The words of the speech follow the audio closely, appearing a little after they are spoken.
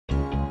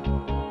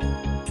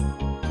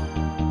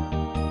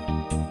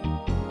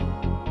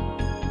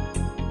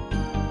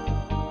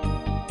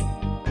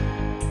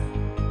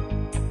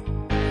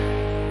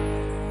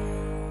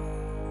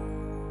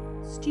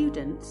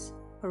Students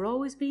are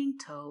always being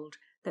told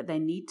that they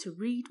need to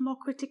read more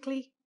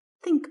critically,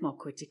 think more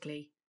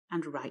critically,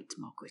 and write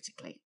more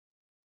critically.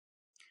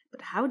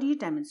 But how do you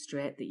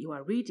demonstrate that you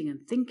are reading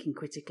and thinking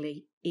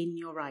critically in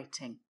your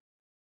writing?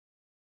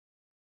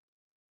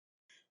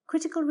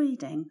 Critical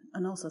reading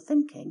and also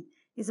thinking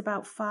is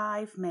about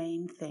 5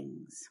 main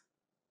things.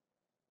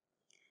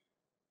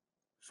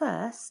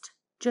 First,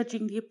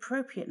 judging the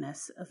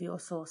appropriateness of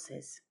your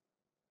sources.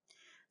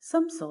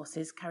 Some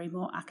sources carry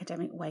more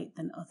academic weight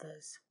than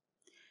others.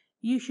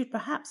 You should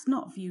perhaps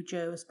not view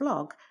Joe's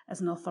blog as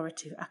an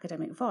authoritative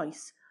academic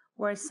voice,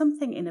 whereas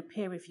something in a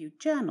peer-reviewed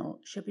journal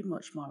should be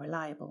much more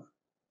reliable.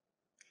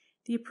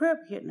 The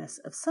appropriateness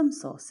of some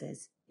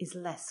sources is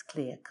less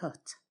clear-cut.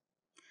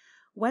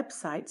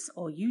 Websites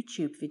or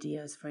YouTube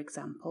videos, for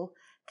example,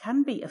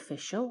 can be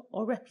official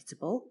or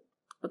reputable,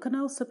 but can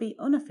also be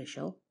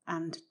unofficial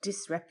and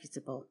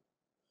disreputable.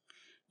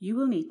 You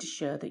will need to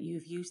show that you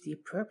have used the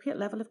appropriate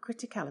level of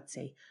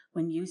criticality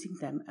when using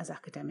them as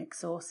academic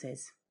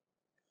sources.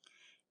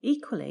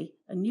 Equally,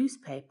 a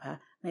newspaper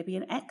may be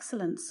an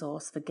excellent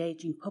source for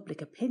gauging public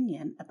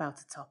opinion about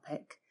a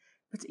topic,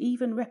 but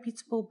even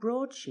reputable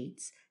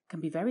broadsheets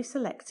can be very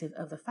selective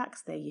of the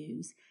facts they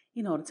use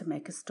in order to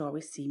make a story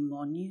seem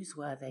more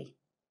newsworthy.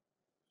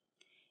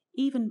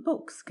 Even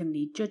books can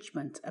need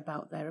judgment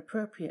about their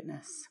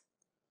appropriateness.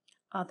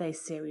 Are they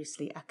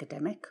seriously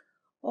academic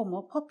or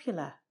more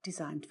popular,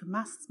 designed for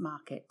mass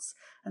markets,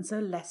 and so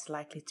less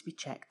likely to be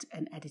checked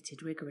and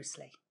edited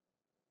rigorously?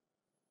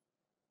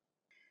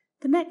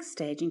 The next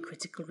stage in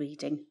critical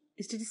reading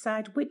is to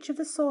decide which of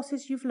the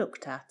sources you've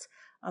looked at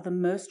are the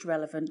most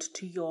relevant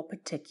to your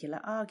particular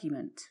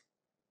argument.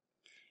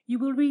 You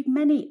will read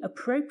many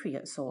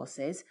appropriate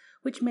sources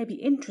which may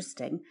be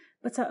interesting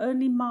but are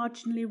only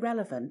marginally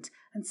relevant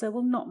and so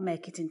will not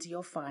make it into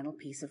your final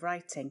piece of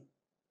writing.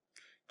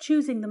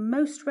 Choosing the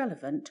most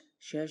relevant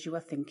shows you are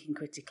thinking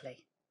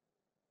critically.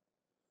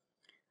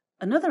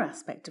 Another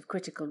aspect of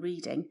critical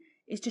reading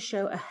is to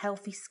show a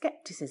healthy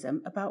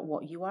skepticism about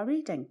what you are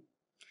reading.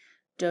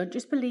 Don't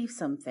just believe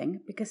something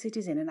because it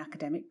is in an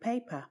academic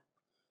paper.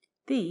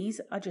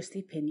 These are just the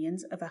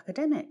opinions of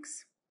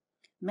academics.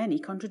 Many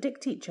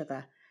contradict each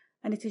other,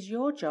 and it is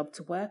your job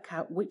to work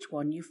out which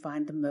one you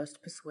find the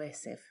most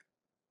persuasive.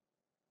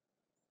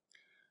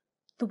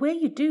 The way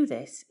you do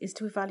this is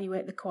to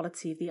evaluate the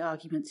quality of the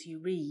arguments you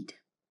read.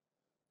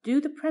 Do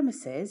the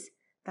premises,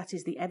 that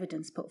is the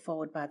evidence put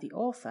forward by the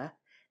author,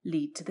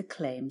 lead to the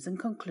claims and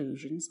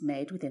conclusions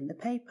made within the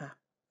paper?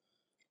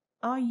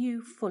 Are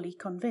you fully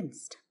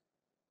convinced?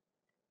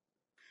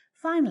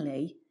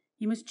 Finally,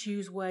 you must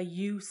choose where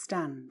you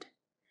stand.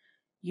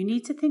 You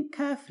need to think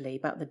carefully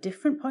about the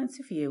different points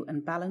of view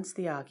and balance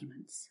the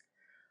arguments.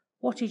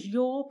 What is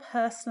your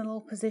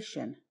personal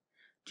position?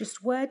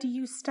 Just where do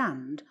you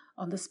stand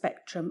on the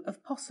spectrum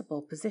of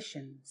possible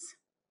positions?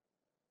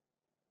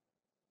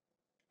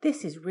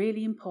 This is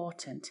really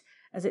important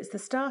as it's the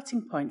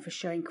starting point for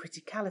showing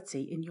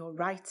criticality in your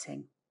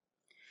writing.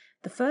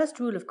 The first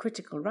rule of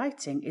critical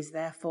writing is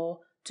therefore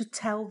to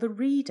tell the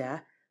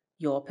reader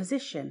your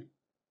position.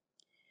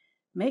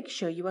 Make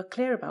sure you are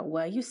clear about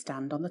where you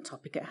stand on the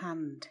topic at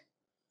hand.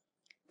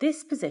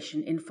 This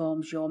position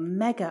informs your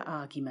mega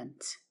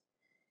argument.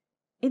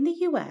 In the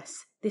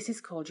US, this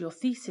is called your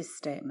thesis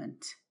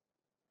statement.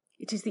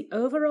 It is the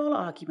overall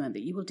argument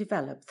that you will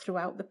develop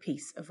throughout the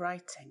piece of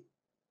writing.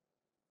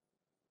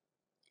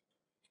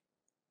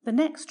 The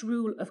next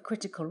rule of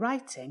critical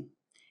writing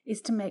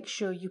is to make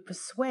sure you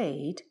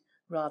persuade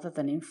rather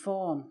than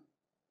inform.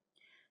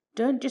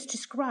 Don't just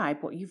describe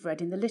what you've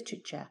read in the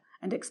literature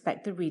and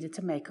expect the reader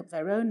to make up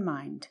their own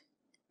mind.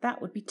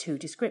 That would be too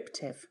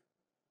descriptive.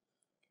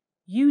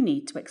 You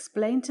need to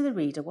explain to the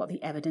reader what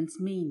the evidence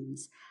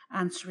means,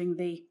 answering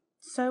the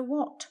 "so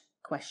what?"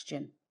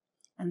 question,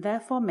 and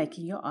therefore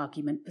making your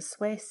argument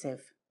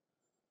persuasive.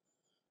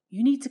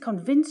 You need to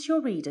convince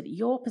your reader that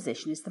your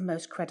position is the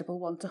most credible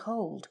one to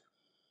hold.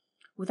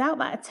 Without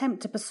that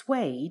attempt to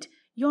persuade,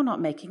 you're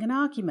not making an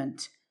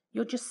argument,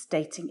 you're just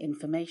stating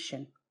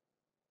information.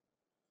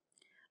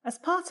 As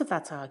part of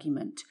that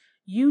argument,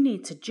 you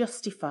need to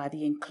justify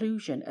the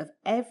inclusion of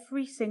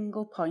every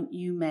single point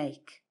you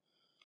make.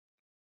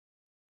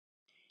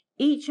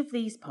 Each of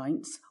these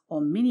points, or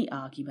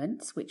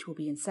mini-arguments, which will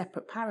be in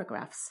separate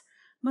paragraphs,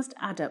 must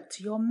add up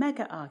to your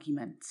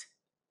mega-argument.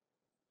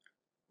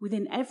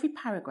 Within every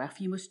paragraph,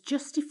 you must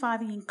justify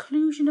the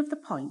inclusion of the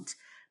point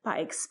by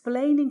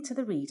explaining to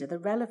the reader the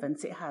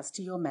relevance it has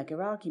to your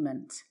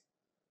mega-argument.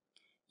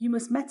 You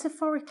must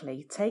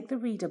metaphorically take the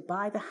reader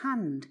by the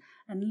hand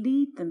and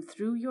lead them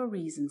through your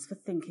reasons for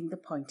thinking the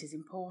point is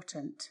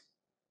important.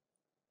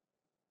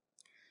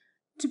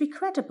 To be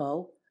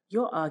credible,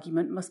 your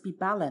argument must be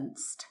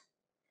balanced.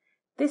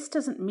 This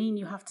doesn't mean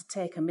you have to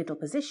take a middle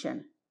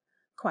position.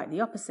 Quite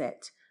the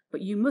opposite,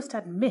 but you must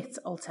admit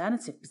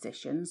alternative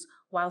positions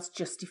whilst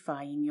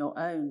justifying your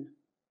own.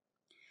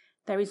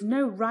 There is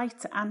no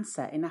right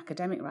answer in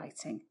academic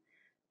writing.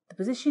 The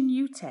position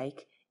you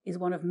take is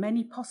one of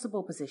many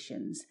possible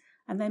positions,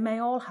 and they may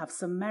all have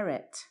some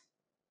merit.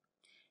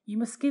 You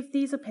must give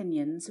these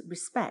opinions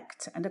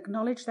respect and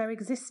acknowledge their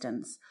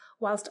existence,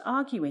 whilst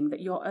arguing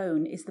that your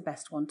own is the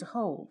best one to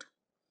hold,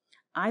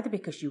 either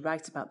because you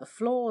write about the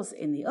flaws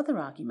in the other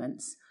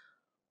arguments,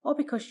 or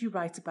because you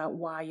write about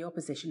why your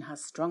position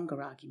has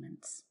stronger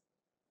arguments.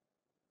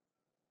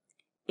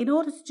 In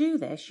order to do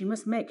this, you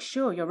must make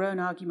sure your own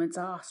arguments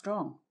are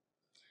strong.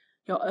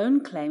 Your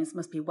own claims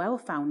must be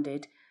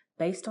well-founded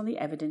based on the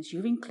evidence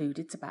you've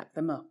included to back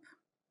them up.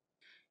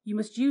 You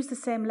must use the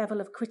same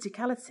level of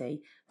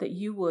criticality that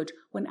you would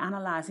when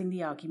analysing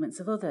the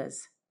arguments of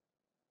others.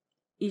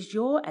 Is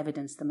your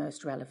evidence the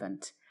most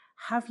relevant?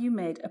 Have you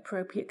made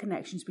appropriate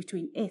connections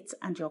between it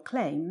and your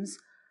claims?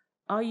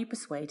 Are you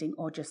persuading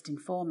or just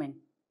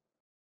informing?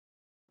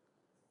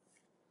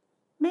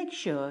 Make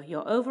sure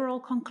your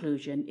overall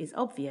conclusion is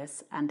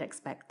obvious and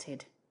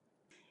expected.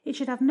 It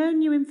should have no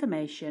new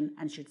information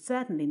and should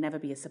certainly never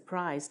be a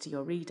surprise to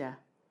your reader.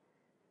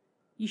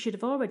 You should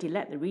have already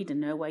let the reader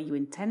know where you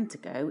intend to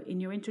go in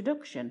your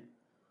introduction,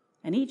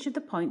 and each of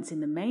the points in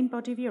the main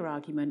body of your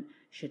argument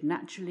should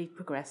naturally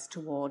progress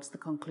towards the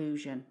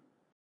conclusion,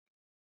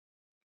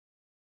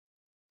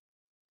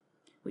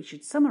 which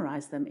should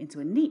summarise them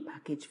into a neat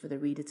package for the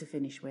reader to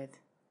finish with.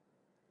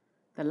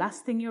 The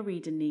last thing your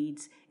reader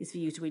needs is for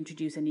you to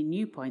introduce any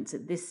new points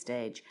at this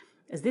stage,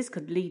 as this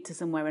could lead to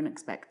somewhere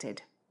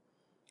unexpected.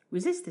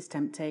 Resist this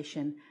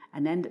temptation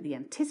and end at the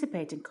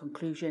anticipated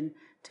conclusion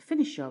to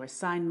finish your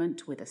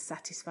assignment with a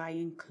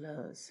satisfying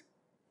close.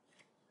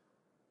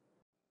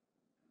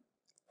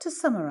 To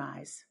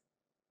summarise,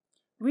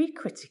 read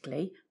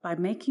critically by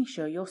making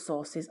sure your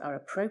sources are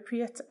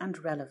appropriate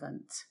and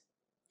relevant.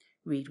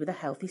 Read with a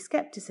healthy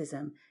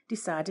scepticism,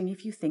 deciding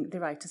if you think the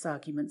writer's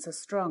arguments are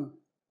strong.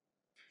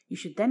 You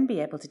should then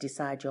be able to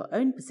decide your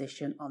own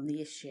position on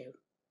the issue.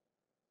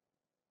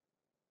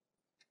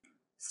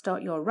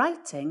 Start your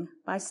writing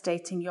by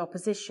stating your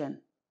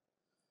position.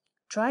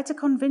 Try to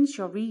convince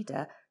your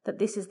reader that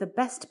this is the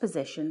best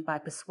position by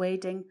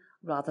persuading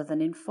rather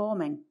than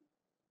informing.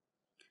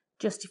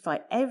 Justify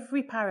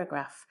every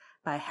paragraph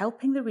by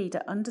helping the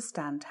reader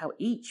understand how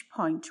each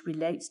point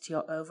relates to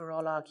your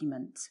overall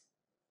argument.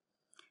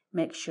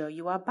 Make sure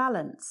you are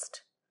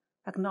balanced,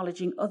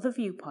 acknowledging other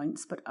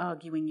viewpoints but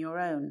arguing your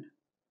own.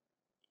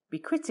 Be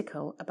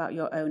critical about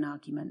your own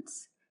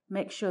arguments.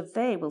 Make sure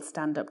they will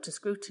stand up to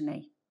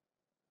scrutiny.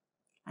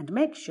 And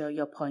make sure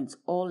your points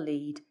all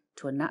lead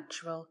to a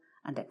natural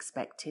and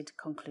expected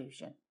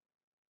conclusion.